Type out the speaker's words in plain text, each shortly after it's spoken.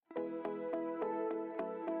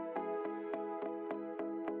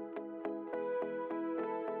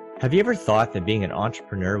Have you ever thought that being an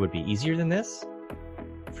entrepreneur would be easier than this?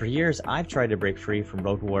 For years, I've tried to break free from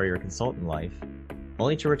road warrior consultant life,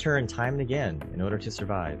 only to return time and again in order to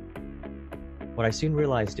survive. What I soon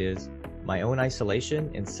realized is my own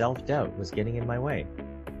isolation and self-doubt was getting in my way,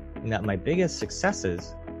 and that my biggest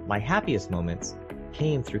successes, my happiest moments,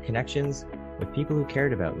 came through connections with people who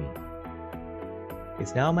cared about me.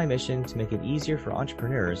 It's now my mission to make it easier for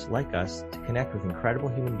entrepreneurs like us to connect with incredible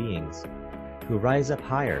human beings who rise up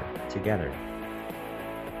higher together.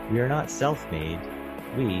 We are not self-made,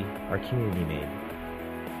 we are community-made.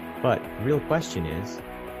 But the real question is,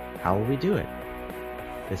 how will we do it?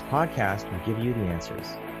 This podcast will give you the answers.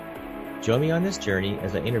 Join me on this journey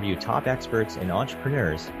as I interview top experts and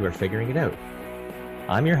entrepreneurs who are figuring it out.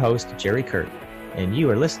 I'm your host, Jerry Kirk, and you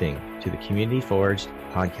are listening to the Community Forged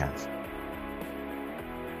podcast.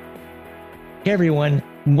 Hey everyone,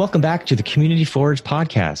 welcome back to the Community Forged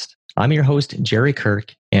podcast. I'm your host, Jerry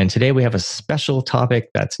Kirk, and today we have a special topic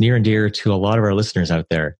that's near and dear to a lot of our listeners out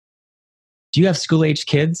there. Do you have school-aged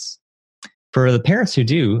kids? For the parents who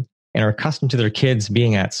do and are accustomed to their kids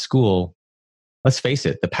being at school, let's face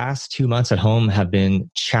it, the past 2 months at home have been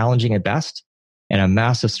challenging at best and a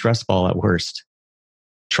massive stress ball at worst.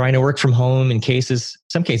 Trying to work from home in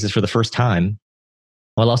some cases for the first time,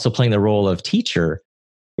 while also playing the role of teacher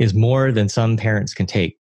is more than some parents can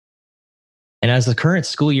take. And as the current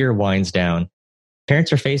school year winds down,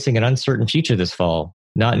 parents are facing an uncertain future this fall,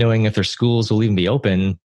 not knowing if their schools will even be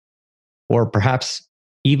open, or perhaps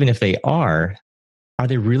even if they are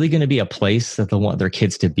they really going to be a place that they'll want their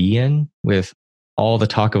kids to be in with all the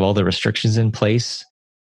talk of all the restrictions in place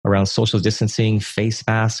around social distancing, face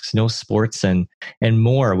masks, no sports, and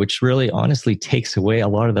more, which really honestly takes away a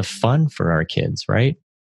lot of the fun for our kids, right?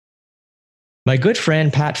 My good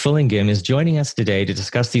friend, Pat Fullingham, is joining us today to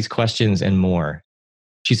discuss these questions and more.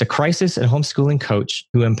 She's a crisis and homeschooling coach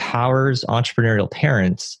who empowers entrepreneurial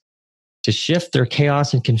parents to shift their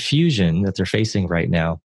chaos and confusion that they're facing right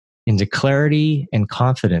now into clarity and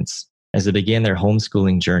confidence as they begin their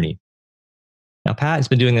homeschooling journey. Now, Pat has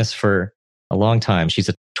been doing this for a long time. She's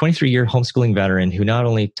a 23-year homeschooling veteran who not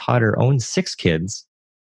only taught her own 6 kids,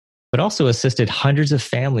 but also assisted hundreds of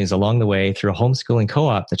families along the way through a homeschooling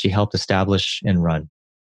co-op that she helped establish and run.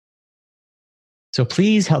 So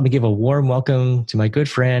please help me give a warm welcome to my good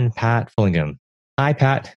friend, Pat Fullingham. Hi,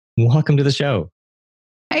 Pat. Welcome to the show.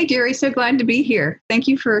 Hey, Jerry. So glad to be here. Thank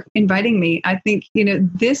you for inviting me. I think,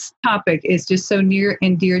 this topic is just so near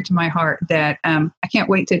and dear to my heart that I can't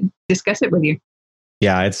wait to discuss it with you.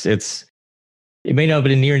 Yeah, it may not have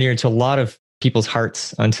been near to a lot of people's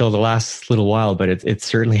hearts until the last little while, but it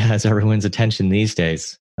certainly has everyone's attention these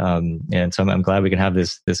days. And so I'm glad we can have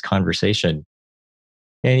this conversation.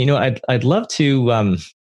 And, I'd love to,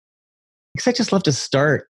 because I just love to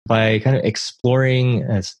start by kind of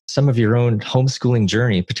exploring some of your own homeschooling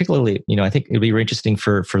journey, particularly, I think it'd be really interesting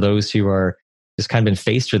for those who are just kind of been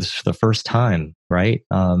faced with this for the first time, right?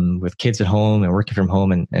 With kids at home and working from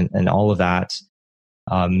home and all of that,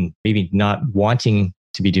 maybe not wanting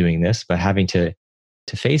to be doing this, but having to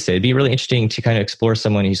face it. It'd be really interesting to kind of explore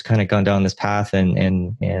someone who's kind of gone down this path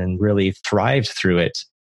and really thrived through it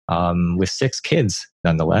with 6 kids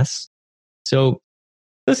nonetheless. So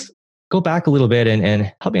let's go back a little bit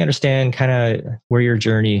and help me understand kind of where your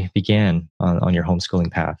journey began on your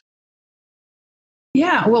homeschooling path.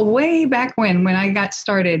 Yeah, well, way back when I got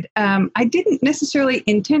started, I didn't necessarily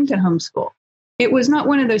intend to homeschool. It was not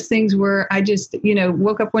one of those things where I just,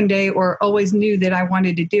 woke up one day or always knew that I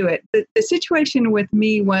wanted to do it. The situation with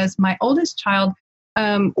me was my oldest child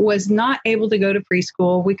was not able to go to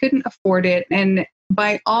preschool. We couldn't afford it. And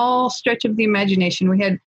by all stretch of the imagination, we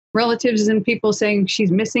had relatives and people saying she's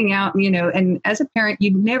missing out, and as a parent, you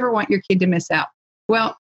never want your kid to miss out.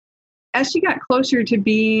 Well, as she got closer to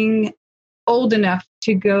being old enough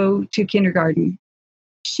to go to kindergarten,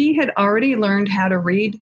 she had already learned how to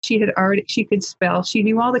read. She could spell. She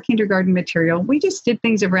knew all the kindergarten material. We just did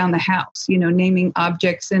things around the house, naming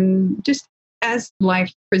objects and just as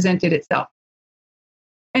life presented itself.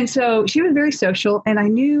 And so she was very social, and I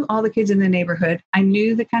knew all the kids in the neighborhood. I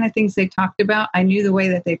knew the kind of things they talked about. I knew the way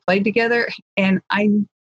that they played together. And I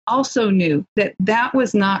also knew that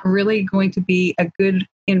was not really going to be a good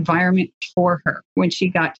environment for her when she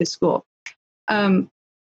got to school.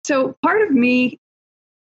 So part of me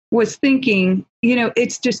was thinking,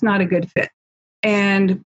 it's just not a good fit.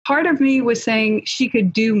 And part of me was saying she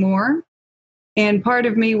could do more. And part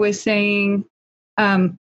of me was saying,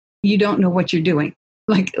 you don't know what you're doing.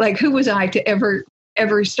 Like who was I to ever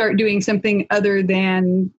start doing something other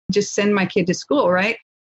than just send my kid to school, right?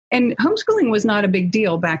 And homeschooling was not a big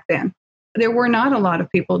deal back then. There were not a lot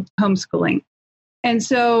of people homeschooling. And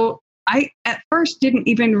so I, at first, didn't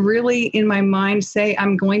even really in my mind say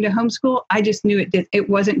I'm going to homeschool. I just knew it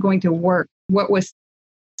wasn't going to work. What was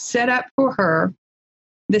set up for her,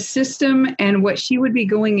 the system and what she would be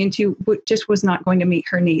going into just was not going to meet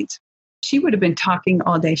her needs. She would have been talking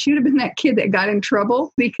all day. She would have been that kid that got in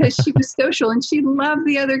trouble because she was social and she loved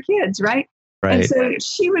the other kids, right? Right. And so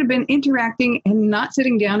she would have been interacting and not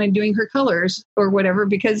sitting down and doing her colors or whatever,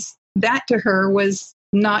 because that to her was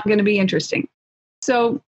not going to be interesting.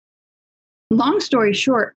 So long story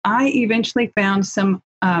short, I eventually found some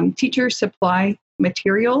teacher supply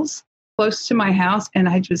materials close to my house. And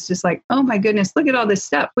I was just like, oh my goodness, look at all this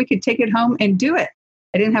stuff. We could take it home and do it.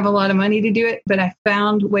 I didn't have a lot of money to do it, but I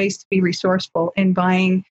found ways to be resourceful in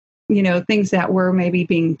buying, things that were maybe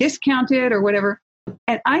being discounted or whatever.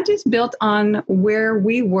 And I just built on where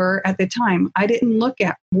we were at the time. I didn't look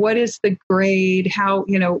at what is the grade, how,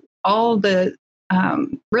 all the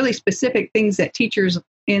really specific things that teachers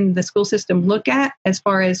in the school system look at as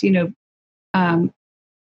far as,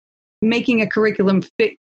 making a curriculum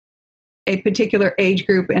fit a particular age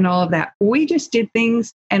group and all of that. We just did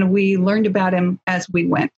things and we learned about them as we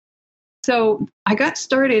went. So I got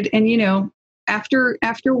started and, after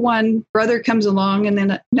one brother comes along and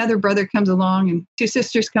then another brother comes along and two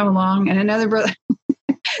sisters come along and another brother.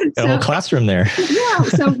 A whole classroom there. Yeah.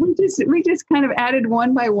 So we just kind of added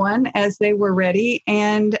one by one as they were ready.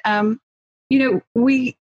 And,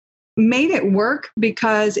 we made it work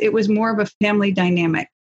because it was more of a family dynamic,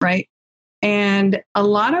 right? And a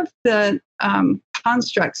lot of the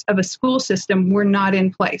constructs of a school system were not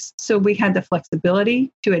in place. So we had the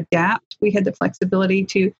flexibility to adapt. We had the flexibility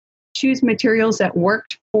to choose materials that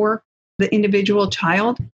worked for the individual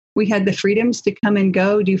child. We had the freedoms to come and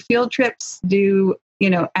go, do field trips, do,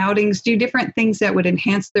 outings, do different things that would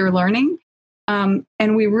enhance their learning.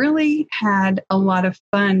 And we really had a lot of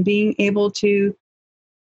fun being able to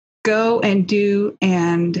go and do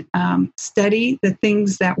and study the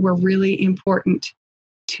things that were really important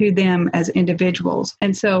to them as individuals.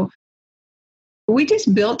 And so we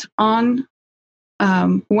just built on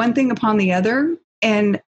one thing upon the other.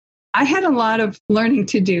 And I had a lot of learning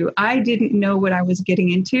to do. I didn't know what I was getting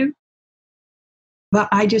into, but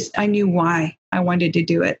I knew why I wanted to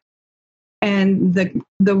do it. And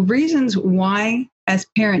the reasons why, as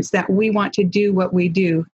parents, that we want to do what we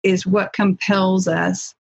do is what compels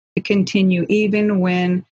us to continue, even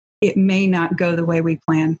when it may not go the way we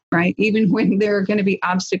plan, right? Even when there are going to be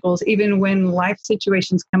obstacles, even when life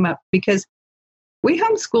situations come up, because we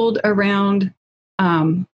homeschooled around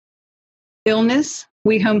illness.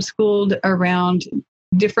 We homeschooled around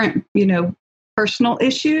different, personal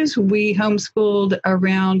issues. We homeschooled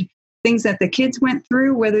around things that the kids went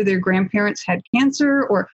through, whether their grandparents had cancer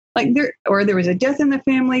or there was a death in the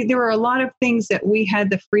family. There were a lot of things that we had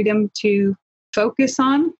the freedom to focus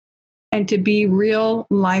on and to be real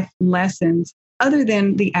life lessons other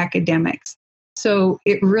than the academics. So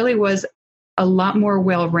it really was a lot more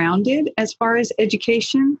well-rounded as far as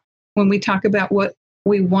education. When we talk about what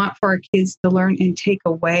we want for our kids to learn and take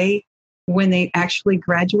away when they actually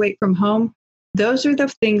graduate from home, those are the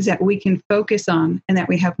things that we can focus on and that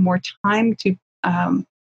we have more time to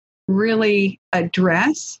really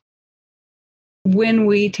address when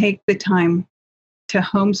we take the time to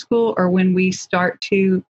homeschool or when we start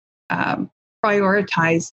to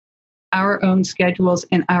prioritize our own schedules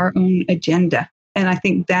and our own agenda. And I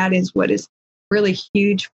think that is what is really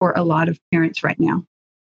huge for a lot of parents right now.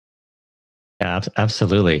 Yeah,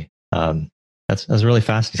 absolutely. That's really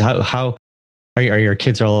fascinating. How are your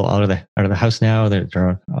kids all out of the house now?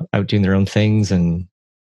 They're out doing their own things and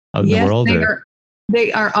out in the world?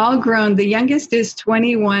 They are all grown. The youngest is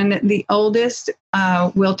 21. The oldest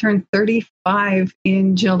will turn 35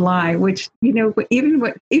 in July, which, even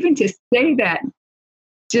to say that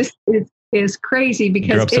just is crazy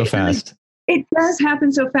because grew up so fast. It does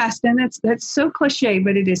happen so fast. And that's so cliche,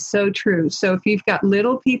 but it is so true. So if you've got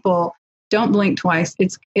little people, don't blink twice.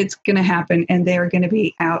 It's going to happen and they're going to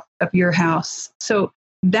be out of your house. So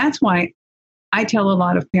that's why I tell a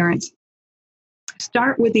lot of parents,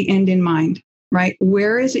 start with the end in mind. Right?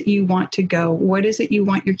 Where is it you want to go? What is it you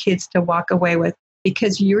want your kids to walk away with?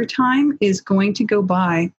 Because your time is going to go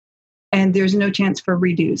by and there's no chance for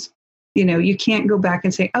redos. You can't go back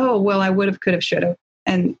and say, oh, well, I would have, could have, should have,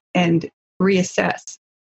 and reassess.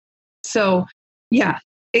 So yeah,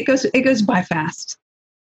 it goes by fast.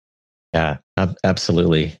 Yeah,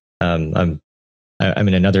 absolutely. I'm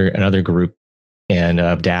in another group and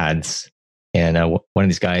of dads, and one of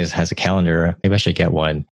these guys has a calendar. Maybe I should get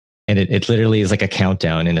one. And it literally is like a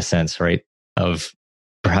countdown in a sense, right? Of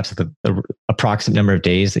perhaps the approximate number of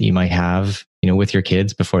days that you might have, with your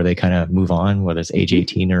kids before they kind of move on, whether it's age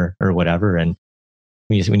 18 or whatever. And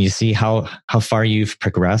when you see how far you've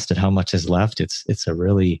progressed and how much is left, it's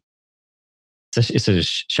a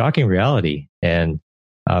shocking reality. And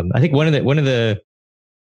I think one of the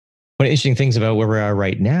interesting things about where we are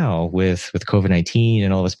right now with COVID-19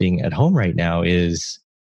 and all of us being at home right now is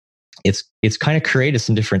it's kind of created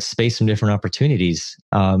some different space, some different opportunities.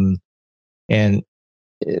 And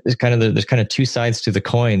there's kind of two sides to the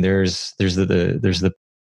coin. There's the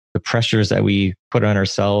pressures that we put on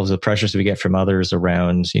ourselves, the pressures we get from others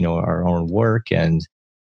around, our own work and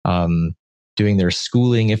doing their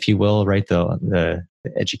schooling, if you will, right? The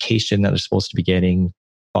education that they're supposed to be getting,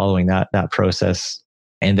 following that process.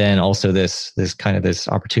 And then also this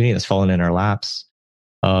opportunity that's fallen in our laps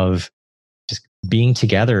of just being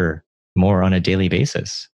together more on a daily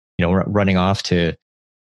basis, running off to,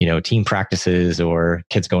 team practices or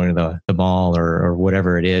kids going to the mall or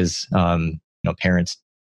whatever it is, parents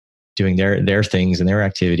doing their things and their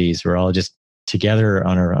activities. We're all just together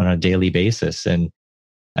on a daily basis. And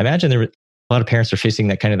I imagine a lot of parents are facing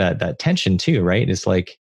that tension too, right? It's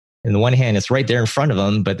like, on the one hand, it's right there in front of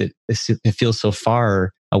them, but it feels so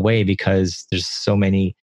far away because there's so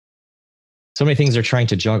many things they're trying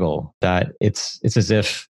to juggle that it's as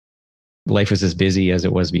if life was as busy as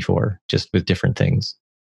it was before, just with different things.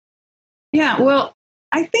 Yeah, well,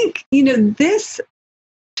 I think, this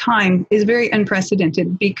time is very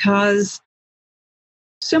unprecedented because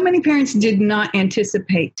so many parents did not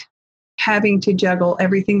anticipate having to juggle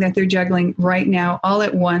everything that they're juggling right now all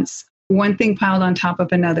at once, one thing piled on top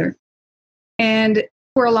of another. And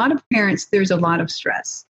for a lot of parents, there's a lot of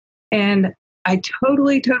stress. And I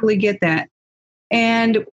totally get that.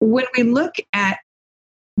 And when we look at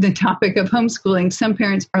the topic of homeschooling, some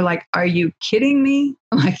parents are like, are you kidding me?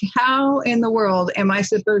 Like, how in the world am I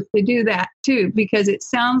supposed to do that too? Because it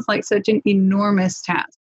sounds like such an enormous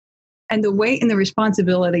task. And the weight and the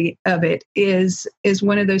responsibility of it is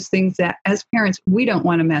one of those things that as parents, we don't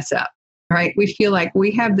want to mess up. Right? We feel like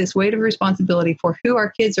we have this weight of responsibility for who our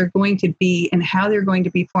kids are going to be and how they're going to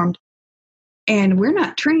be formed. And we're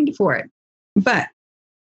not trained for it. But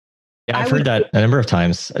yeah, I've heard that a number of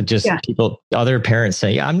times. Other parents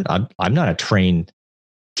say, yeah, I'm not a trained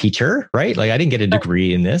teacher, right? Like I didn't get a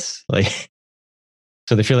degree in this. Like,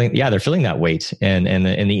 so they're feeling that weight and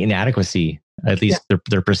the inadequacy, at least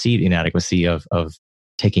their perceived inadequacy of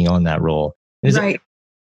taking on that role. Right.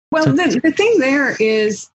 The thing there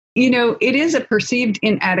is, it is a perceived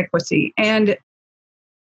inadequacy. And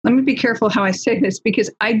let me be careful how I say this because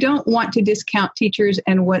I don't want to discount teachers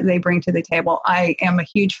and what they bring to the table. I am a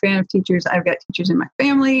huge fan of teachers. I've got teachers in my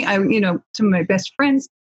family, some of my best friends,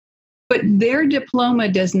 but their diploma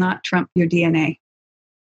does not trump your DNA,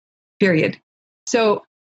 period. So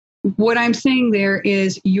what I'm saying there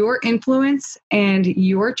is your influence and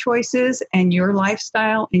your choices and your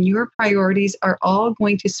lifestyle and your priorities are all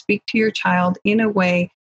going to speak to your child in a way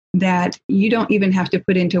that you don't even have to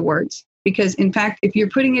put into words. Because in fact, if you're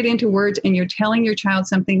putting it into words and you're telling your child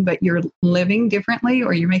something, but you're living differently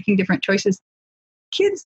or you're making different choices,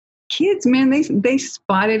 kids, man, they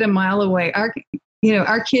spot it a mile away. Our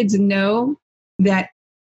kids know that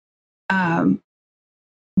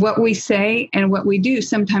what we say and what we do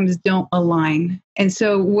sometimes don't align. And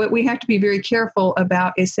so what we have to be very careful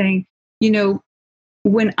about is saying,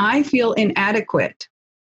 when I feel inadequate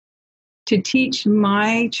to teach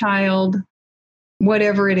my child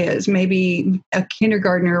whatever it is, maybe a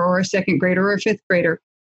kindergartner or a second grader or a fifth grader,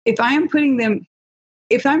 if I'm putting them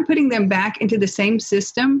back into the same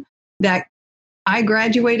system that I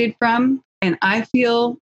graduated from and I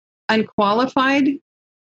feel unqualified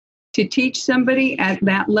to teach somebody at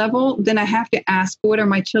that level, then I have to ask, what are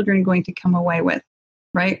my children going to come away with,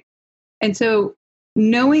 right? And so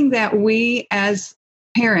knowing that we as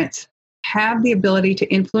parents have the ability to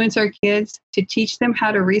influence our kids, to teach them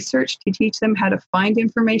how to research, to teach them how to find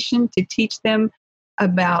information, to teach them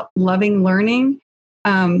about loving learning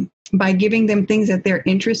by giving them things that they're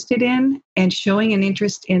interested in and showing an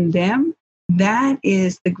interest in them, that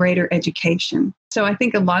is the greater education. So I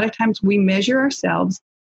think a lot of times we measure ourselves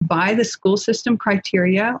by the school system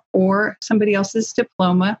criteria or somebody else's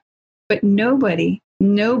diploma, but nobody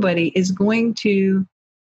is going to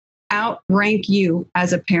outrank you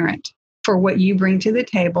as a parent for what you bring to the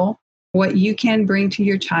table, what you can bring to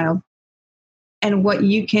your child, and what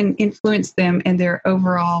you can influence them in their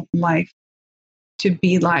overall life to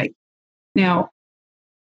be like. Now,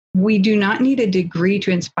 we do not need a degree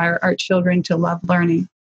to inspire our children to love learning.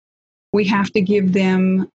 We have to give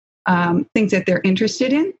them things that they're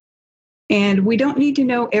interested in, and we don't need to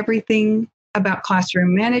know everything about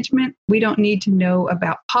classroom management. We don't need to know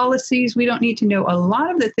about policies. We don't need to know a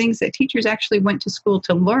lot of the things that teachers actually went to school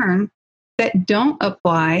to learn that don't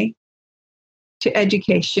apply to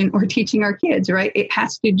education or teaching our kids, right? It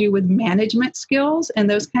has to do with management skills and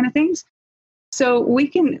those kind of things. So we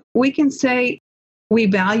can say we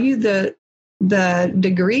value the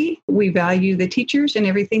degree, we value the teachers and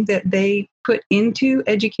everything that they put into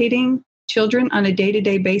educating children on a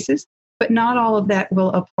day-to-day basis, but not all of that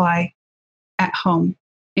will apply at home.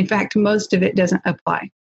 In fact, most of it doesn't apply.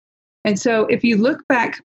 And so if you look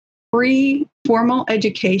back pre-formal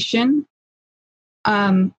education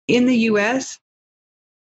in the US,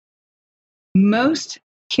 most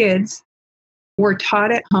kids were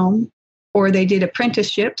taught at home, or they did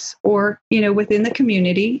apprenticeships, or within the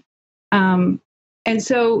community. And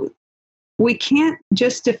so we can't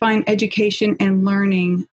just define education and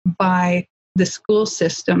learning by the school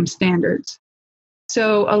system standards.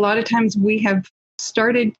 So a lot of times we have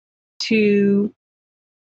started to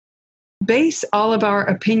base all of our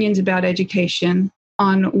opinions about education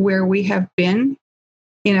on where we have been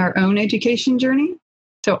in our own education journey.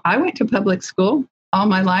 So I went to public school all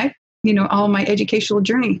my life. All my educational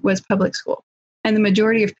journey was public school. And the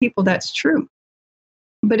majority of people, that's true.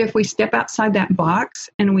 But if we step outside that box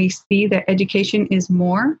and we see that education is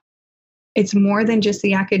more, it's more than just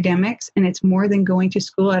the academics, and it's more than going to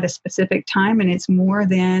school at a specific time, and it's more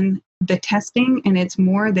than the testing, and it's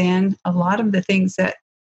more than a lot of the things that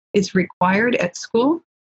is required at school,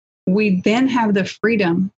 we then have the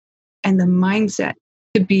freedom and the mindset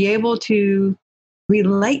to be able to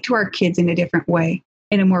relate to our kids in a different way,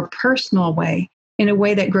 in a more personal way, in a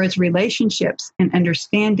way that grows relationships and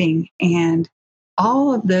understanding and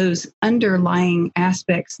all of those underlying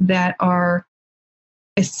aspects that are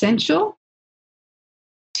essential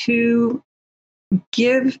to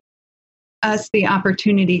give us the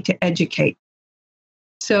opportunity to educate.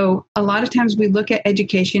 So a lot of times we look at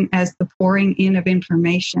education as the pouring in of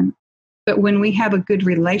information. But when we have a good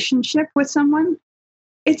relationship with someone,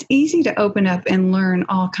 it's easy to open up and learn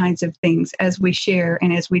all kinds of things as we share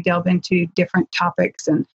and as we delve into different topics.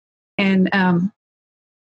 And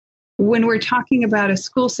when we're talking about a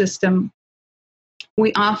school system,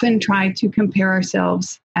 we often try to compare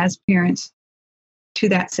ourselves as parents to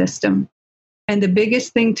that system. And the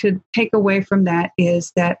biggest thing to take away from that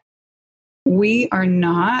is that we are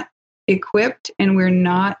not equipped and we're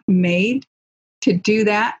not made to do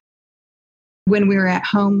that when we're at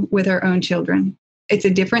home with our own children. It's a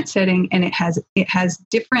different setting, and it has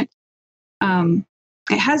different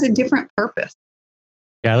it has a different purpose.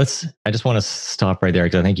 Yeah, I just want to stop right there,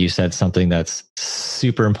 because I think you said something that's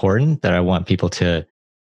super important that I want people to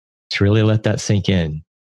really let that sink in.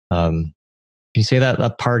 Can you say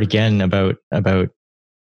that part again about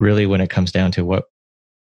really when it comes down to what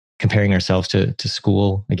comparing ourselves to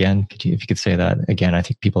school again? If you could say that again, I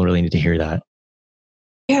think people really need to hear that.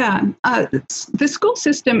 Yeah, the school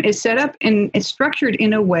system is set up and it's structured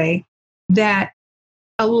in a way that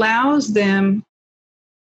allows them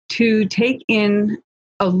to take in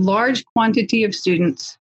a large quantity of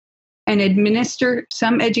students and administer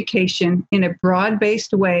some education in a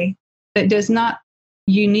broad-based way that does not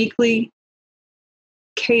uniquely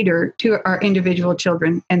cater to our individual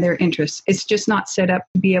children and their interests. It's just not set up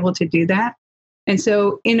to be able to do that. And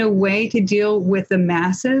so in a way to deal with the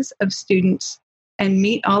masses of students and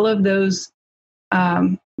meet all of those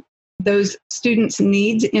students'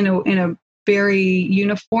 needs in a very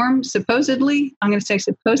uniform, supposedly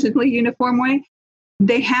uniform way,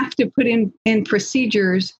 they have to put in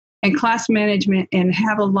procedures and class management and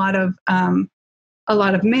have a lot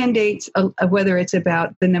of mandates, whether it's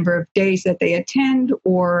about the number of days that they attend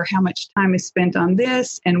or how much time is spent on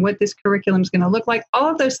this and what this curriculum is going to look like.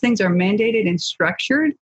 All of those things are mandated and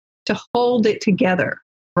structured to hold it together,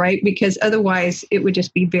 right? Because otherwise it would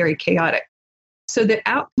just be very chaotic. So the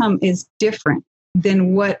outcome is different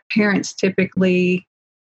than what parents typically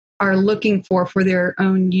are looking for their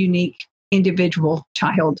own unique individual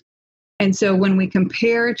child. And so when we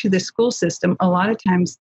compare to the school system, a lot of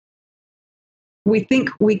times we think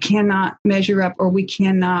we cannot measure up or we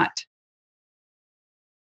cannot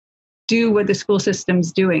do what the school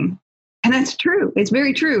system's doing. And that's true. It's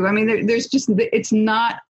very true. I mean, it's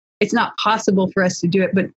not possible for us to do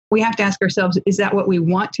it, but we have to ask ourselves, is that what we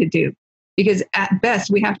want to do? Because at best,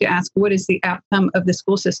 we have to ask, what is the outcome of the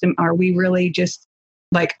school system? Are we really just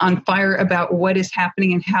like on fire about what is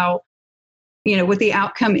happening and how, what the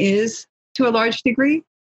outcome is to a large degree?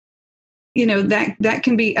 That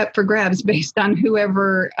can be up for grabs based on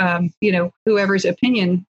whoever's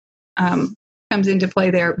opinion comes into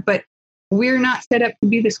play there. But we're not set up to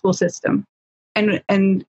be the school system.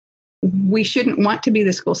 And we shouldn't want to be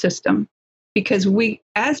the school system, because we,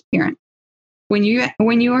 as parents, when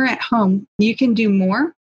you are at home, you can do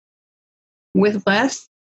more with less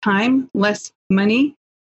time, less money.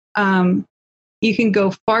 You can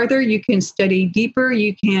go farther. You can study deeper.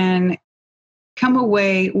 You can come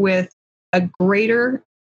away with a greater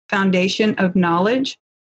foundation of knowledge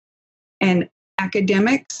and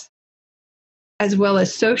academics, as well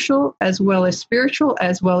as social, as well as spiritual,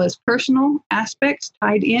 as well as personal aspects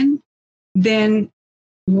tied in, than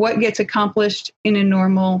what gets accomplished in a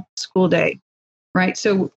normal school day, right?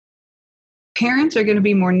 So parents are going to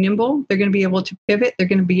be more nimble. They're going to be able to pivot. They're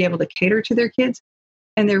going to be able to cater to their kids.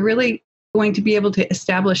 And they're really going to be able to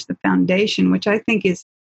establish the foundation, which I think is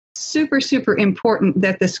super, super important,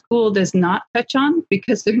 that the school does not touch on,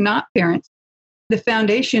 because they're not parents. The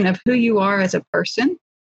foundation of who you are as a person,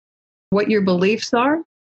 what your beliefs are,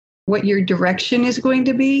 what your direction is going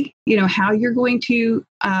to be, how you're going to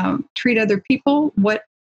treat other people,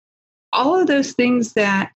 all of those things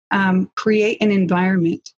that create an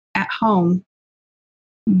environment at home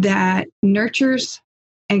that nurtures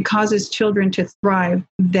and causes children to thrive.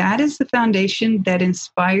 That is the foundation that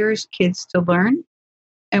inspires kids to learn.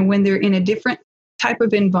 And when they're in a different type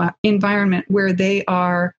of environment where they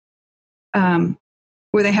are,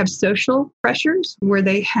 where they have social pressures, where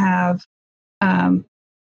they have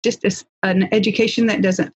just an education that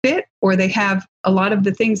doesn't fit, or they have a lot of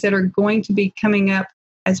the things that are going to be coming up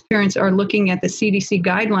as parents are looking at the CDC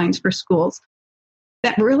guidelines for schools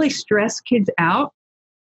that really stress kids out.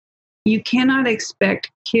 You cannot expect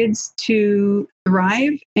kids to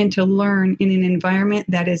thrive and to learn in an environment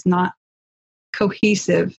that is not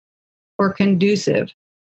cohesive or conducive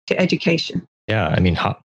to education. Yeah, I mean,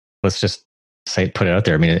 let's just put it out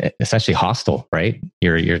there. I mean, essentially hostile, right?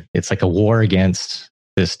 It's like a war against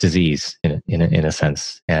this disease in a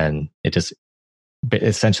sense, and it just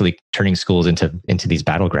essentially turning schools into these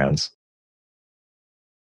battlegrounds.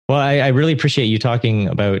 Well, I really appreciate you talking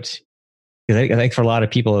about, because I think for a lot of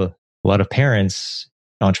people, a lot of parents,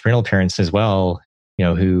 entrepreneurial parents as well,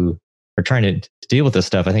 who are trying to deal with this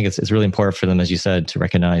stuff, I think it's really important for them, as you said, to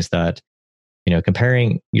recognize that,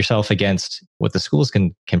 comparing yourself against what the schools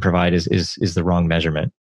can provide is the wrong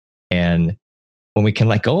measurement. And when we can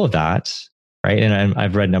let go of that, right? And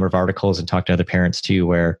I've read a number of articles and talked to other parents too,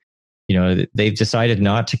 where, they've decided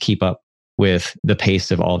not to keep up with the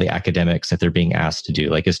pace of all the academics that they're being asked to do.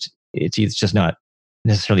 Like it's just not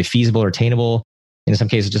necessarily feasible or attainable. In some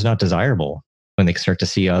cases, just not desirable when they start to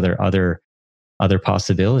see other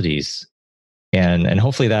possibilities. And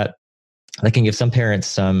hopefully that can give some parents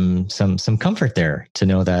some comfort there, to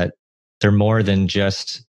know that they're more than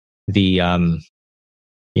just the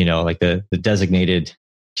like the designated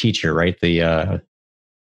teacher, right?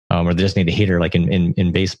 Or the designated hitter, like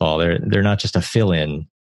in baseball. They're not just a fill-in,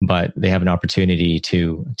 but they have an opportunity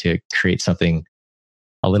to create something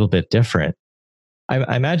a little bit different.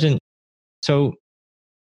 I imagine. So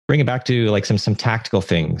bring it back to like some tactical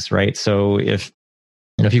things, right? So if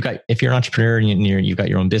you're an entrepreneur and you've got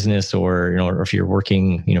your own business, or if you're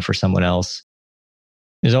working for someone else,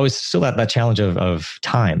 there's always still that challenge of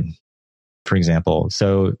time, for example.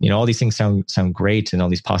 So all these things sound great, and all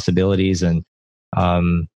these possibilities, and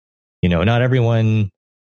not everyone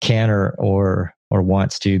can or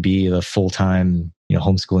wants to be the full-time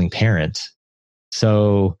homeschooling parent.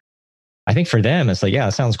 So I think for them, it's like, yeah,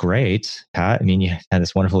 it sounds great, Pat. I mean, you had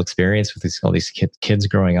this wonderful experience with all these kids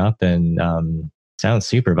growing up, and sounds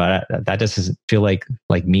super. But that doesn't feel like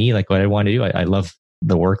me, like what I want to do. I love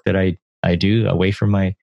the work that I do away from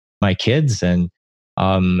my kids, and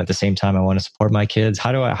at the same time, I want to support my kids.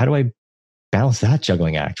 How do I balance that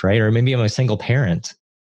juggling act, right? Or maybe I'm a single parent,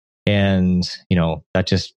 and that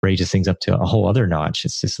just raises things up to a whole other notch.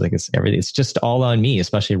 It's just like it's just all on me,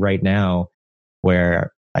 especially right now,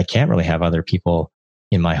 where I can't really have other people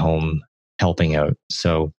in my home helping out.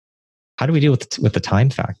 So how do we deal with the time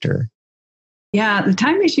factor? Yeah, the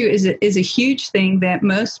time issue is a huge thing that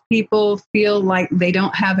most people feel like they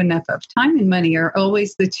don't have enough of. Time and money are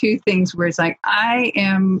always the two things where it's like, I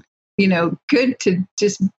am, good to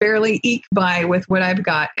just barely eke by with what I've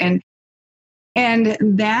got. And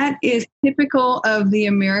that is typical of the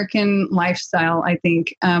American lifestyle, I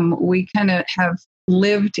think. We kind of have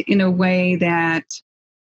lived in a way that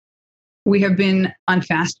we have been on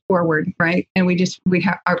fast forward, right? And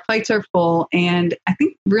our plates are full. And I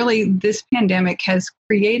think really this pandemic has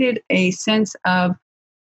created a sense of,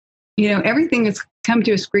 everything has come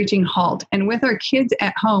to a screeching halt. And with our kids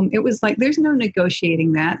at home, it was like, there's no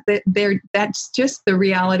negotiating that's just the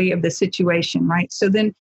reality of the situation, right? So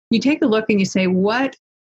then you take a look and you say, what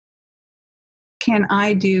can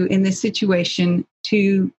I do in this situation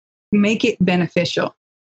to make it beneficial.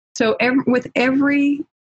 So with every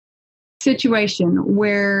situation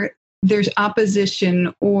where there's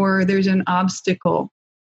opposition or there's an obstacle,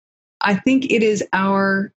 I think it is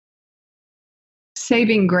our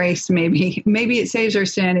saving grace, maybe it saves our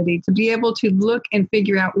sanity to be able to look and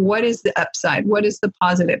figure out what is the upside, what is the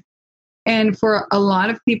positive. And for a lot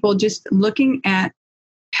of people, just looking at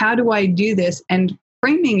how do I do this and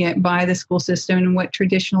framing it by the school system and what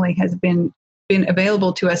traditionally has been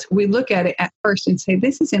available to us, we look at it at first and say,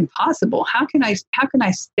 this is impossible. How can I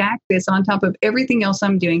stack this on top of everything else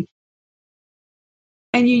I'm doing?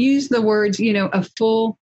 And you use the words, a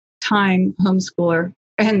full-time homeschooler.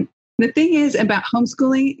 And the thing is about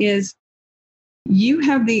homeschooling is you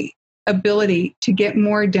have the ability to get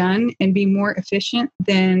more done and be more efficient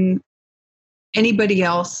than anybody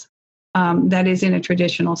else that is in a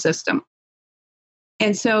traditional system.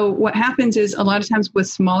 And so what happens is a lot of times with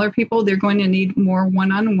smaller people, they're going to need more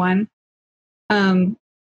one-on-one,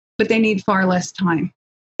 but they need far less time.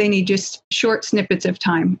 They need just short snippets of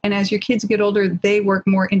time. And as your kids get older, they work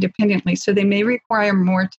more independently. So they may require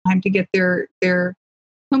more time to get their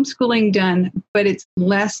homeschooling done, but it's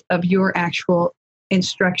less of your actual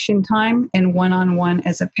instruction time and one-on-one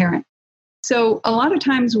as a parent. So a lot of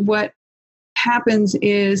times what happens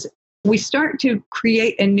is we start to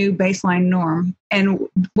create a new baseline norm. And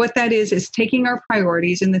what that is taking our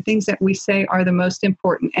priorities and the things that we say are the most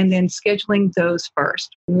important and then scheduling those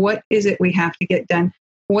first. What is it we have to get done?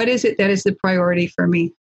 What is it that is the priority for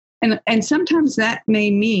me? And sometimes that may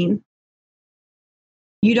mean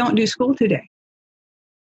you don't do school today.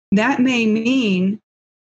 That may mean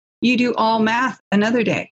you do all math another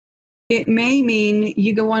day. It may mean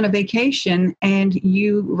you go on a vacation and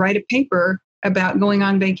you write a paper about going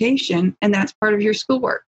on vacation, and that's part of your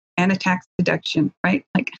schoolwork and a tax deduction, right?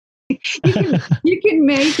 Like you can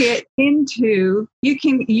make it into,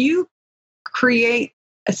 you create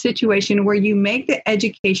a situation where you make the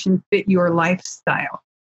education fit your lifestyle.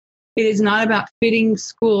 It is not about fitting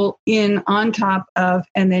school in on top of,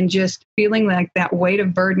 and then just feeling like that weight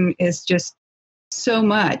of burden is just so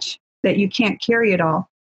much that you can't carry it all.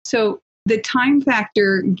 So the time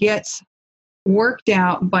factor gets worked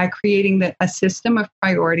out by creating a system of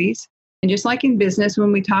priorities. And just like in business,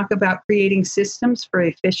 when we talk about creating systems for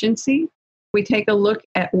efficiency, we take a look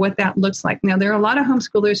at what that looks like. Now, there are a lot of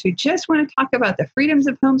homeschoolers who just want to talk about the freedoms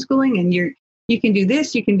of homeschooling and you can do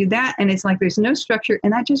this, you can do that. And it's like there's no structure.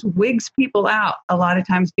 And that just wigs people out a lot of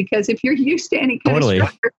times, because if you're used to any kind of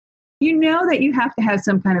structure, you know that you have to have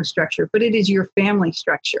some kind of structure, but it is your family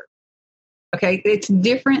structure. Okay, it's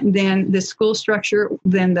different than the school structure,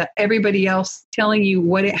 than everybody else telling you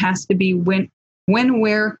what it has to be, when,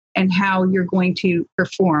 where, and how you're going to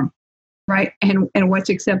perform, right? And what's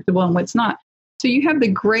acceptable and what's not. So you have the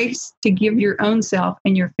grace to give your own self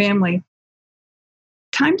and your family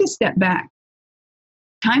time to step back,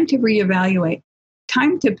 time to reevaluate,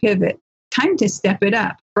 time to pivot, time to step it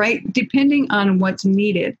up, right? Depending on what's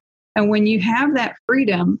needed. And when you have that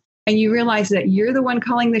freedom, and you realize that you're the one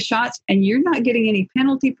calling the shots and you're not getting any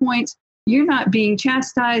penalty points, you're not being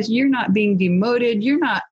chastised, you're not being demoted, you're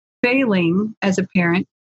not failing as a parent,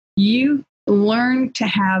 you learn to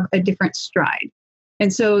have a different stride.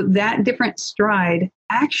 And so that different stride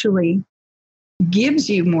actually gives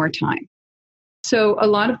you more time. So a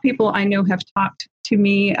lot of people I know have talked to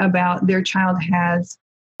me about their child has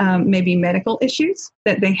maybe medical issues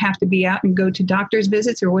that they have to be out and go to doctor's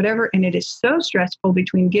visits or whatever. And it is so stressful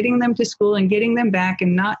between getting them to school and getting them back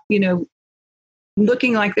and not,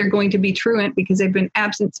 looking like they're going to be truant because they've been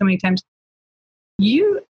absent so many times.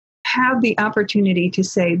 You have the opportunity to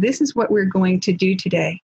say, this is what we're going to do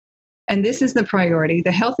today. And this is the priority.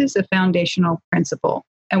 The health is a foundational principle.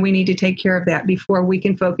 And we need to take care of that before we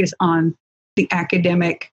can focus on the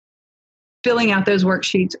academic, filling out those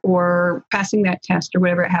worksheets or passing that test or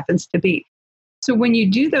whatever it happens to be. So when you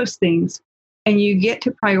do those things and you get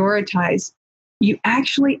to prioritize, you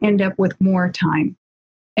actually end up with more time.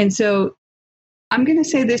 And so I'm going to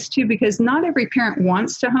say this too, because not every parent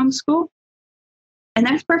wants to homeschool. And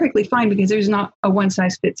that's perfectly fine because there's not a one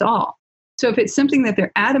size fits all. So if it's something that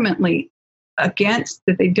they're adamantly against,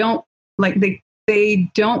 that they don't like,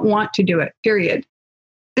 they don't want to do it, period,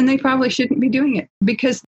 then they probably shouldn't be doing it,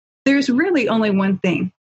 because there's really only one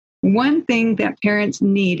thing that parents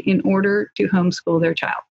need in order to homeschool their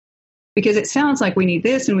child. Because it sounds like we need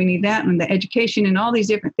this and we need that and the education and all these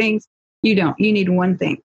different things. You don't. You need one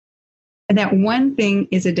thing. And that one thing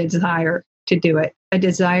is a desire to do it, a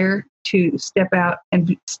desire to step out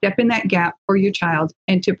and step in that gap for your child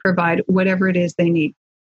and to provide whatever it is they need.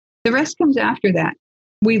 The rest comes after that.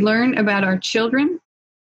 We learn about our children.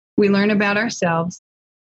 We learn about ourselves.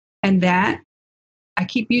 And that, I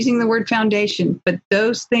keep using the word foundation, but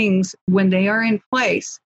those things, when they are in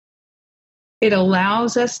place, it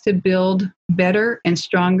allows us to build better and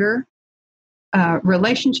stronger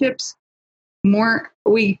relationships.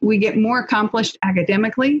 We get more accomplished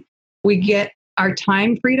academically. We get our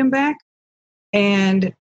time freedom back,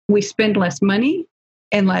 and we spend less money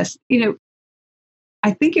and less.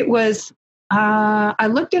 I think it was. I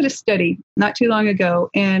looked at a study not too long ago,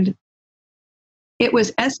 and it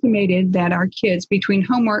was estimated that our kids, between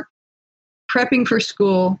homework, prepping for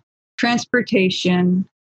school, transportation,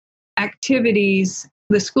 activities,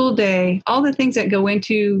 the school day, all the things that go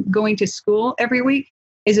into going to school every week,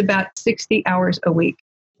 is about 60 hours a week.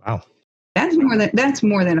 Wow. That's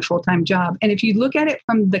more than a full-time job. And if you look at it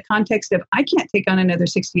from the context of, I can't take on another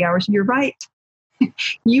 60 hours, you're right.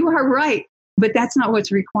 You are right. But that's not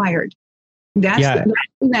what's required. That's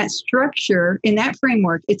in that structure, in that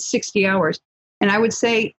framework, it's 60 hours. And I would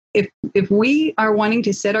say if we are wanting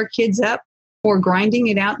to set our kids up for grinding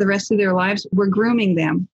it out the rest of their lives, we're grooming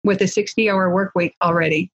them with a 60-hour work week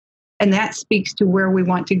already. And that speaks to where we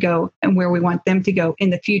want to go and where we want them to go in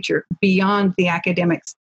the future, beyond the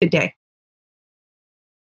academics today.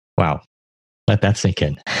 Wow. Let that sink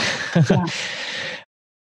in.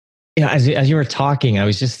 Yeah. As you were talking, I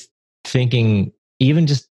was just thinking, even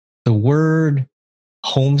just the word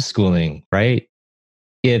homeschooling, right?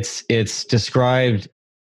 It's described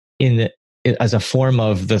as a form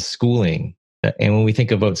of the schooling. And when we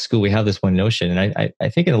think about school, we have this one notion. And I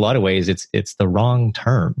think in a lot of ways, it's the wrong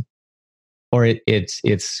term, or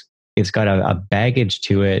it's got a baggage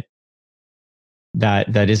to it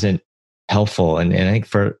that isn't helpful. And I think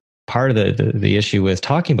for part of the issue with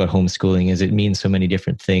talking about homeschooling is it means so many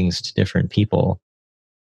different things to different people.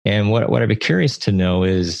 And what I'd be curious to know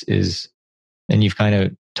is, and you've kind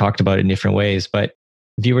of talked about it in different ways, but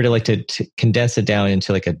if you were to condense it down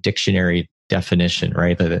into like a dictionary definition,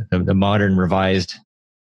 right? The modern revised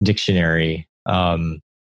dictionary,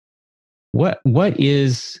 what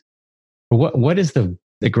is the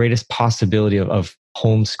greatest possibility of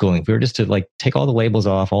homeschooling? If we were just to take all the labels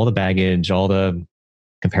off, all the baggage, all the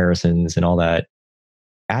comparisons and all that,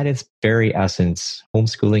 at its very essence,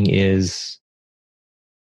 homeschooling is...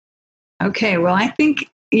 Okay, well, I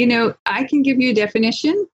think, I can give you a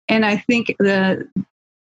definition, and I think the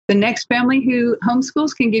next family who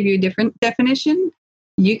homeschools can give you a different definition.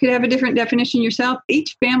 You could have a different definition yourself.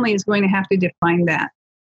 Each family is going to have to define that.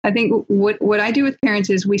 I think what I do with parents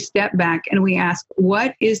is we step back and we ask,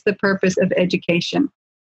 what is the purpose of education,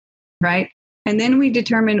 right? And then we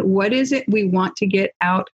determine what is it we want to get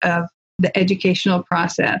out of the educational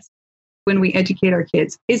process when we educate our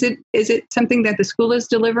kids. Is it something that the school is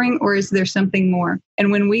delivering, or is there something more?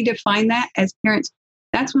 And when we define that as parents,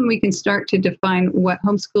 that's when we can start to define what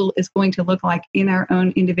homeschool is going to look like in our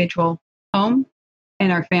own individual home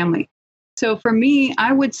and our family. So for me,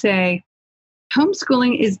 I would say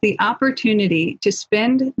homeschooling is the opportunity to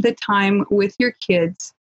spend the time with your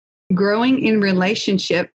kids, growing in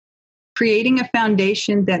relationship, creating a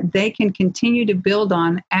foundation that they can continue to build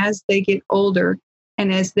on as they get older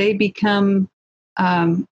and as they become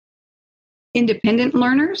independent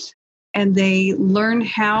learners and they learn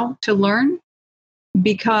how to learn,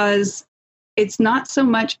 because it's not so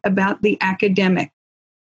much about the academic.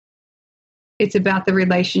 It's about the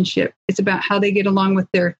relationship. It's about how they get along with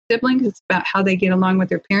their siblings. It's about how they get along with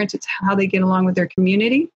their parents. It's how they get along with their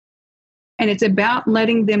community. And it's about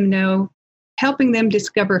letting them know, helping them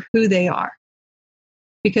discover who they are.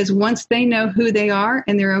 Because once they know who they are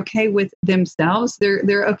and they're okay with themselves,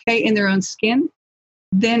 they're okay in their own skin,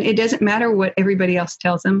 then it doesn't matter what everybody else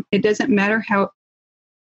tells them. It doesn't matter how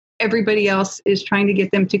everybody else is trying to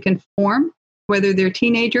get them to conform, whether they're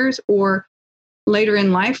teenagers or later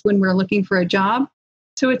in life when we're looking for a job.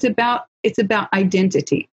 So it's about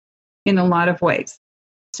identity in a lot of ways.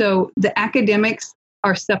 So the academics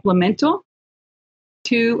are supplemental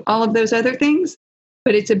to all of those other things,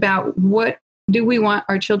 but it's about what do we want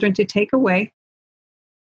our children to take away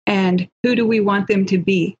and who do we want them to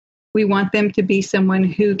be? We want them to be someone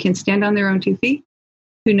who can stand on their own 2 feet,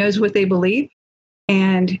 who knows what they believe,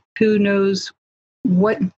 and who knows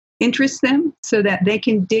what interests them so that they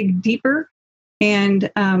can dig deeper and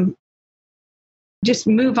just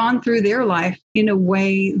move on through their life in a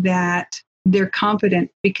way that they're confident.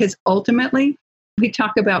 Because ultimately, we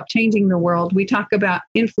talk about changing the world. We talk about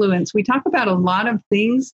influence. We talk about a lot of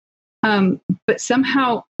things, but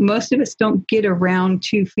somehow most of us don't get around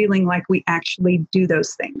to feeling like we actually do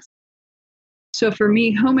those things. So for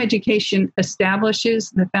me, home education establishes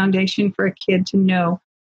the foundation for a kid to know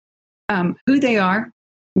who they are,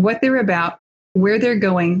 what they're about, where they're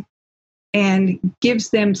going, and gives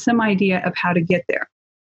them some idea of how to get there.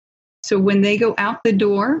 So when they go out the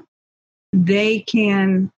door, they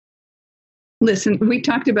can listen. We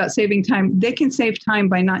talked about saving time. They can save time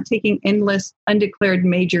by not taking endless undeclared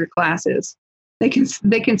major classes. They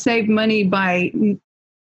can save money by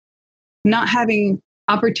not having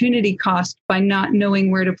opportunity cost, by not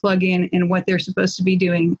knowing where to plug in and what they're supposed to be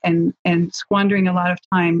doing, and squandering a lot of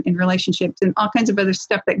time in relationships and all kinds of other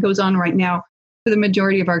stuff that goes on right now for the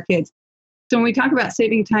majority of our kids. So when we talk about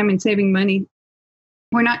saving time and saving money,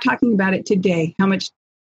 we're not talking about it today. How much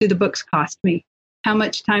do the books cost me? How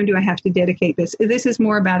much time do I have to dedicate this? This is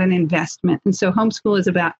more about an investment. And so homeschool is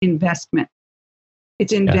about investment.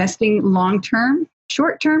 It's investing long-term,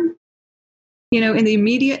 short-term, in the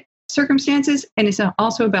immediate circumstances. And it's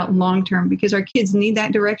also about long-term, because our kids need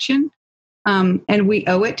that direction. And we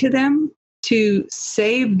owe it to them to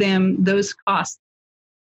save them those costs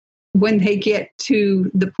when they get to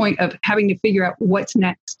the point of having to figure out what's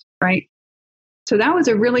next, right? So that was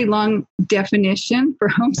a really long definition for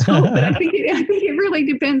homeschool, but I think it really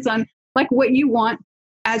depends on like what you want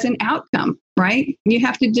as an outcome, right? You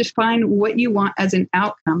have to define what you want as an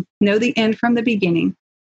outcome. Know the end from the beginning,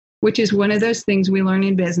 which is one of those things we learn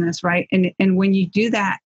in business, right? And when you do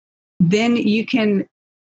that, then you can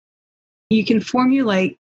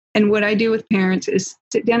formulate. And what I do with parents is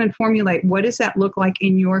sit down and formulate, what does that look like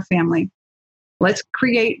in your family? Let's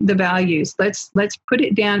create the values. Let's put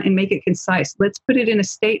it down and make it concise. Let's put it in a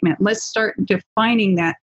statement. Let's start defining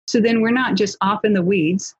that. So then we're not just off in the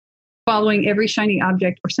weeds, following every shiny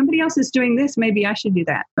object, or somebody else is doing this, maybe I should do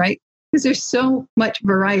that, right? Because there's so much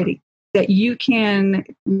variety that you can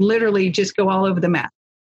literally just go all over the map.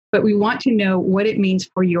 But we want to know what it means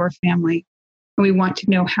for your family. And we want to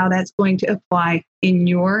know how that's going to apply in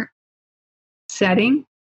your setting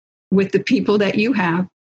with the people that you have,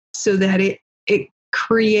 so that it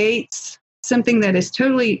creates something that is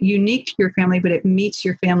totally unique to your family, but it meets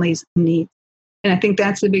your family's needs. And I think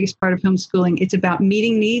that's the biggest part of homeschooling. It's about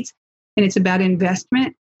meeting needs, and it's about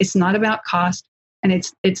investment. It's not about cost, and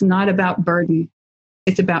it's not about burden.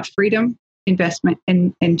 It's about freedom, investment,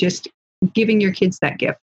 and just giving your kids that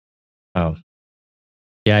gift. Oh,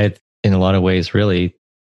 yeah. In a lot of ways, really,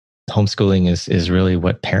 homeschooling is really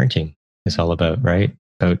what parenting is all about, right?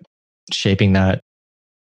 About shaping that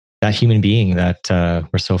human being that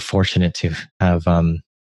we're so fortunate to have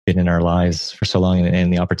been in our lives for so long,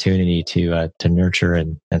 and the opportunity to nurture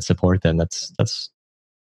and support them. That's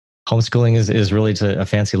homeschooling is really a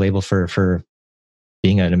fancy label for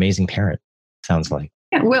being an amazing parent. Sounds like.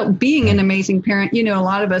 Yeah, well, being an amazing parent, a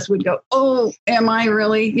lot of us would go, "Oh, am I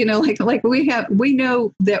really?" Like we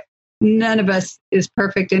know that none of us is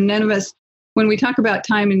perfect, and none of us. When we talk about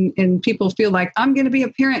time and people feel like I'm going to be a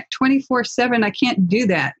parent 24/7, I can't do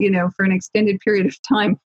that, for an extended period of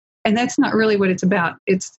time. And that's not really what it's about.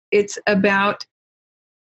 It's about,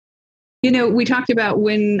 we talked about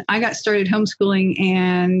when I got started homeschooling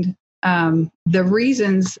and the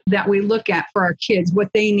reasons that we look at for our kids, what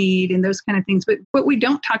they need and those kind of things. But what we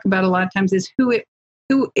don't talk about a lot of times is who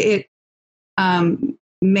it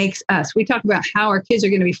makes us. We talk about how our kids are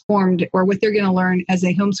going to be formed or what they're going to learn as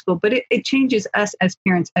they homeschool, but it changes us as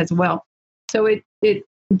parents as well. So it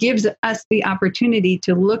gives us the opportunity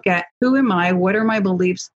to look at who am I, what are my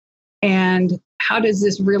beliefs, and how does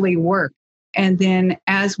this really work? And then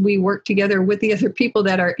as we work together with the other people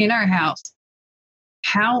that are in our house,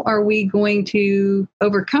 how are we going to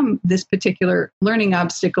overcome this particular learning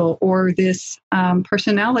obstacle or this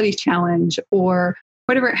personality challenge or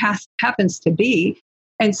whatever it happens to be?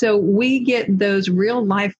 And so we get those real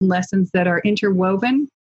life lessons that are interwoven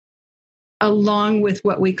along with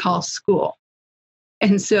what we call school.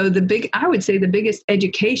 And so I would say the biggest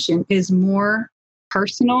education is more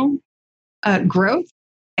personal growth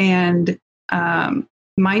and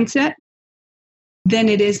mindset than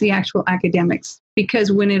it is the actual academics.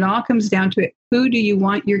 Because when it all comes down to it, who do you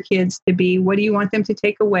want your kids to be? What do you want them to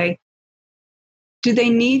take away? Do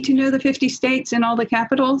they need to know the 50 states and all the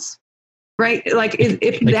capitals? Right? Like if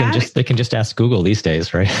they can just ask Google these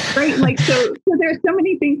days, right? Right. Like, so there's so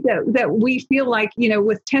many things that we feel like,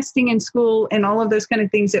 with testing in school and all of those kind of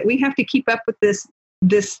things, that we have to keep up with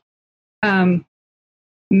this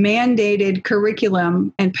mandated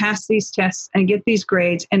curriculum and pass these tests and get these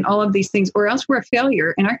grades and all of these things, or else we're a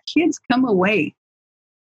failure. And our kids come away,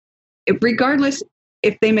 regardless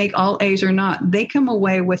if they make all A's or not, they come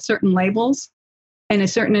away with certain labels and a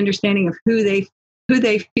certain understanding of who they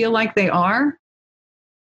feel like they are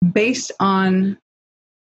based on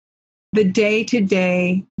the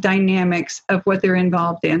day-to-day dynamics of what they're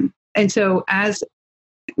involved in. And so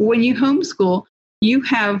when you homeschool, you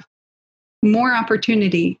have more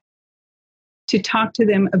opportunity to talk to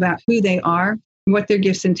them about who they are, what their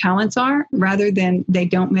gifts and talents are, rather than they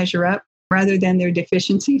don't measure up, rather than their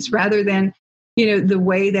deficiencies, rather than, the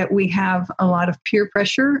way that we have a lot of peer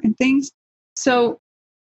pressure and things. So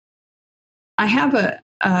I have a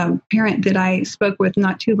parent that I spoke with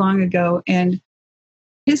not too long ago, and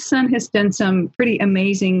his son has done some pretty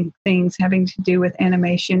amazing things having to do with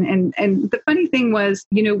animation. And the funny thing was,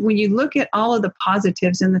 when you look at all of the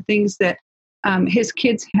positives and the things that his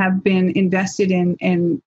kids have been invested in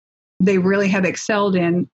and they really have excelled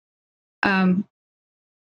in, I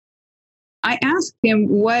asked him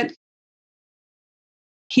what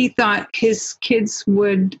he thought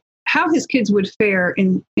how his kids would fare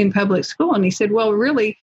in public school. And he said, well,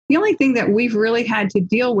 really, the only thing that we've really had to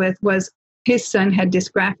deal with was his son had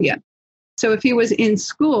dysgraphia. So if he was in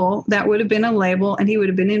school, that would have been a label, and he would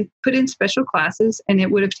have been put in special classes, and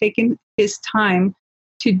it would have taken his time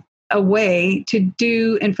away to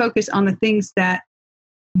do and focus on the things that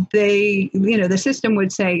the system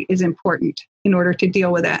would say is important in order to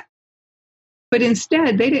deal with that. But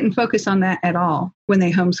instead, they didn't focus on that at all when they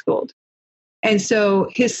homeschooled. And so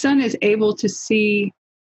his son is able to see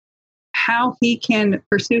how he can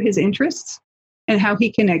pursue his interests and how he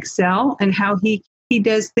can excel and how he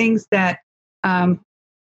does things that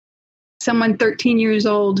someone 13 years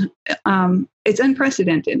old, it's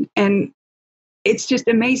unprecedented. And it's just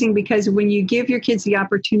amazing because when you give your kids the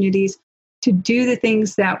opportunities to do the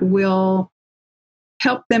things that will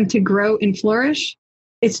help them to grow and flourish,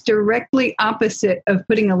 it's directly opposite of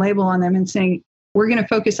putting a label on them and saying, we're going to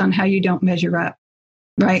focus on how you don't measure up,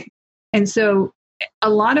 right? And so a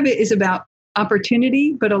lot of it is about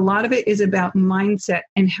opportunity, but a lot of it is about mindset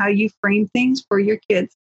and how you frame things for your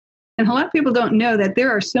kids. And a lot of people don't know that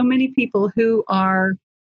there are so many people who are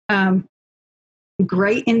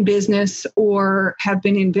great in business or have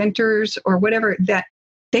been inventors or whatever, that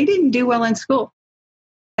they didn't do well in school.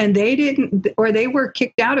 And they were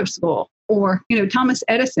kicked out of school. Or, Thomas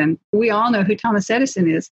Edison, we all know who Thomas Edison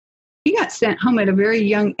is. He got sent home at a very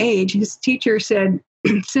young age. His teacher sent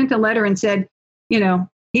a letter and said,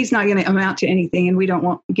 he's not going to amount to anything. And we don't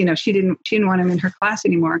want, she didn't want him in her class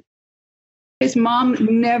anymore. His mom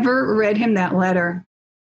never read him that letter,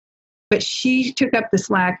 but she took up the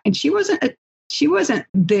slack, and she wasn't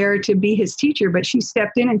there to be his teacher, but she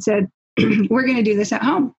stepped in and said, we're going to do this at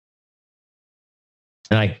home.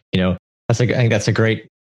 And I think that's a great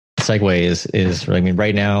segue is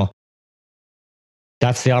right now,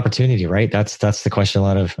 that's the opportunity, right? That's the question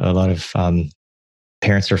a lot of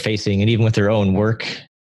parents are facing, and even with their own work,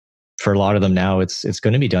 for a lot of them now, it's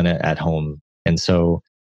going to be done at home. And so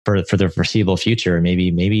for the foreseeable future, maybe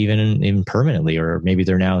even permanently, or maybe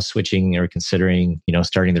they're now switching or considering,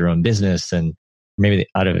 starting their own business, and maybe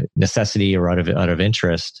out of necessity or out of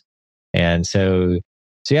interest. And so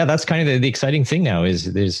yeah, that's kind of the exciting thing now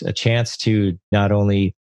is there's a chance to not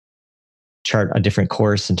only chart a different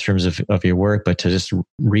course in terms of your work, but to just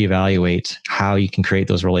reevaluate how you can create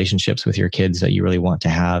those relationships with your kids that you really want to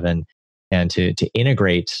have, and to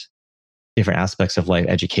integrate different aspects of life,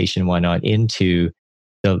 education, and whatnot, into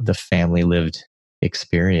the family lived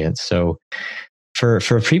experience. So for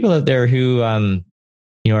people out there who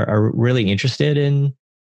are really interested in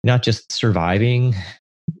not just surviving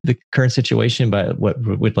the current situation, but what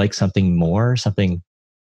would like something more, something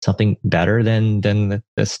better than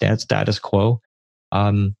the status quo,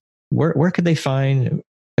 where could they find?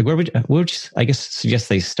 Like, where would I guess suggest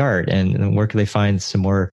they start, and where could they find some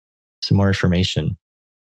more information?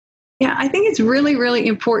 Yeah, I think it's really, really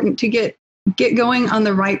important to get going on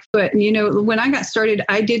the right foot. And when I got started,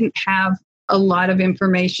 I didn't have a lot of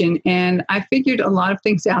information, and I figured a lot of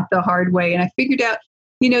things out the hard way. And I figured out,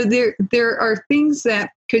 there are things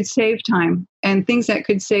that could save time and things that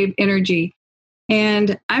could save energy.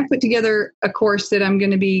 And I put together a course that I'm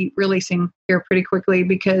going to be releasing here pretty quickly,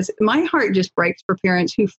 because my heart just breaks for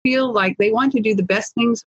parents who feel like they want to do the best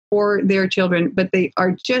things for their children, but they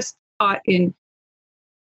are just caught in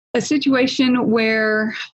a situation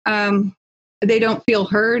where they don't feel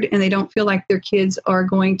heard, and they don't feel like their kids are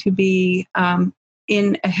going to be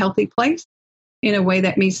in a healthy place in a way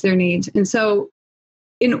that meets their needs. And so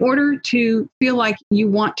in order to feel like you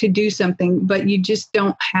want to do something, but you just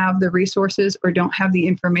don't have the resources or don't have the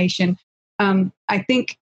information, I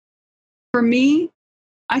think for me,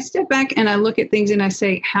 I step back and I look at things and I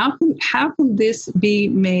say, how can this be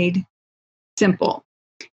made simple?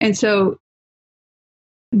 And so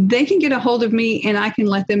they can get a hold of me, and I can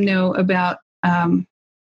let them know about, I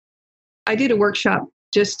did a workshop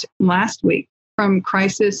just last week, From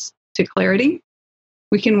Crisis to Clarity.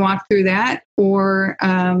 We can walk through that, or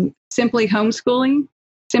simply homeschooling.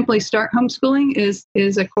 Simply Start Homeschooling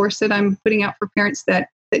is a course that I'm putting out for parents that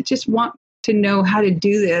just want to know how to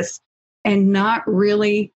do this and not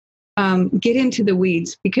really get into the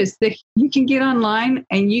weeds, because you can get online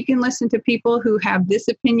and you can listen to people who have this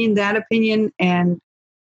opinion, that opinion, and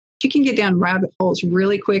you can get down rabbit holes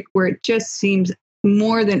really quick where it just seems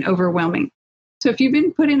more than overwhelming. So if you've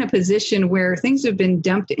been put in a position where things have been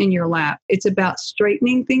dumped in your lap, it's about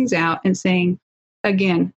straightening things out and saying,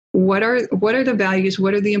 again, what are the values?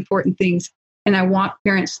 What are the important things? And I walk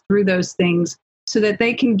parents through those things so that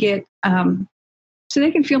they can get, so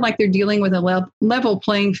they can feel like they're dealing with a level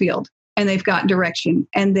playing field, and they've got direction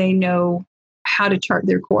and they know how to chart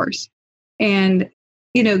their course. And,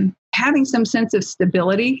 having some sense of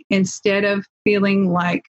stability instead of feeling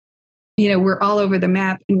like, we're all over the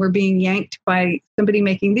map and we're being yanked by somebody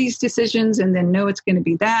making these decisions, and then no, it's going to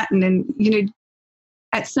be that. And then,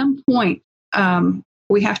 at some point,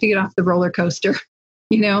 we have to get off the roller coaster,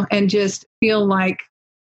 and just feel like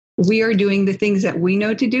we are doing the things that we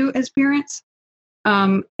know to do as parents,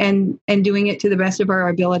 and doing it to the best of our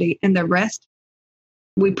ability. And the rest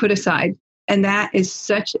we put aside. And that is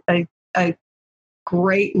such a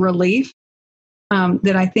great relief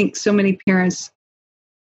that I think so many parents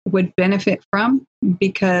would benefit from,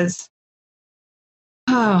 because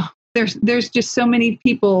there's just so many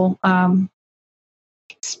people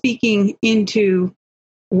speaking into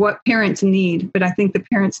what parents need, but I think the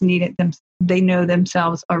parents need it they know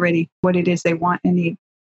themselves already what it is they want and need.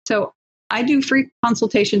 So I do free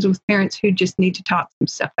consultations with parents who just need to talk some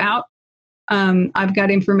stuff out. I've got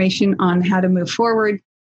information on how to move forward,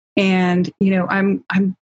 and I'm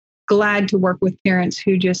glad to work with parents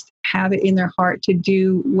who just have it in their heart to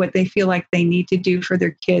do what they feel like they need to do for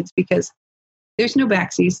their kids, because there's no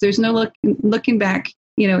backseas. There's no looking back,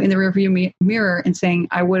 in the rearview mirror and saying,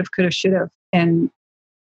 I would have, could have, should have. And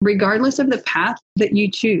regardless of the path that you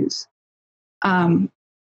choose,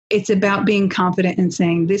 it's about being confident and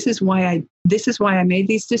saying, this is why I made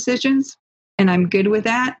these decisions, and I'm good with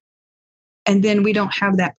that. And then we don't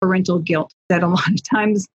have that parental guilt that a lot of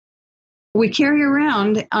times we carry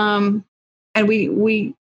around, and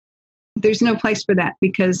we there's no place for that,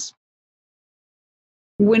 because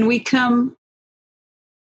when we come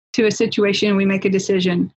to a situation and we make a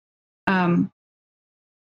decision,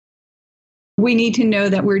 we need to know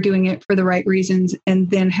that we're doing it for the right reasons and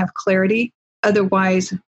then have clarity.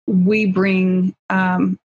 Otherwise, we bring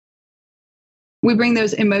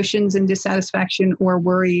those emotions and dissatisfaction or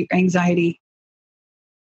worry, anxiety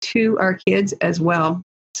to our kids as well.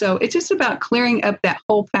 So it's just about clearing up that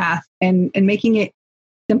whole path and making it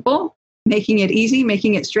simple, making it easy,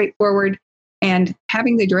 making it straightforward, and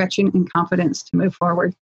having the direction and confidence to move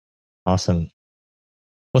forward. Awesome.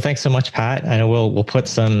 Well, thanks so much, Pat. I know we'll put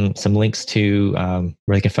some links to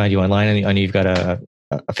where they can find you online. I know you've got a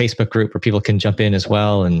Facebook group where people can jump in as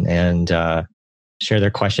well and share their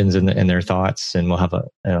questions and their thoughts. And we'll have a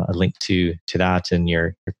link to that in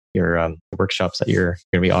your workshops that you're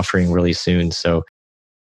going to be offering really soon. So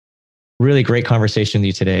really great conversation with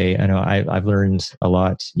you today. I know I've learned a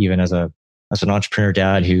lot, even as an entrepreneur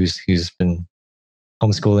dad who's been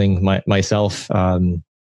homeschooling myself.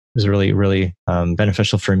 It was really, really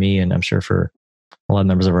beneficial for me, and I'm sure for a lot of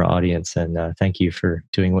members of our audience. And thank you for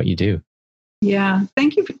doing what you do. Yeah,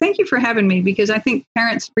 thank you for having me, because I think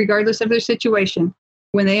parents, regardless of their situation,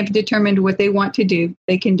 when they have determined what they want to do,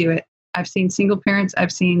 they can do it. I've seen single parents.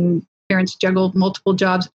 I've seen parents juggle multiple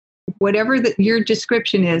jobs. Whatever your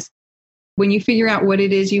description is, when you figure out what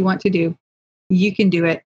it is you want to do, you can do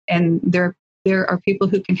it. And there are people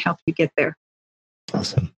who can help you get there.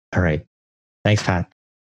 Awesome. All right. Thanks, Pat.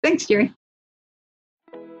 Thanks, Jerry.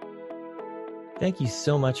 Thank you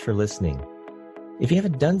so much for listening. If you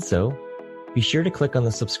haven't done so, be sure to click on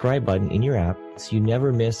the subscribe button in your app so you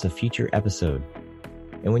never miss a future episode.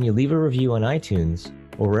 And when you leave a review on iTunes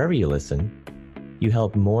or wherever you listen, you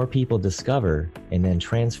help more people discover and then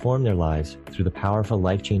transform their lives through the powerful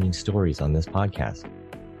life-changing stories on this podcast.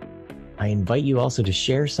 I invite you also to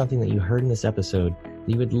share something that you heard in this episode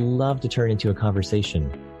that you would love to turn into a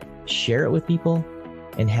conversation. Share it with people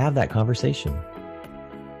and have that conversation.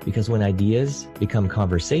 Because when ideas become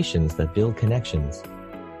conversations that build connections,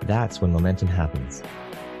 that's when momentum happens.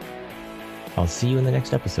 I'll see you in the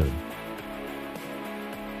next episode.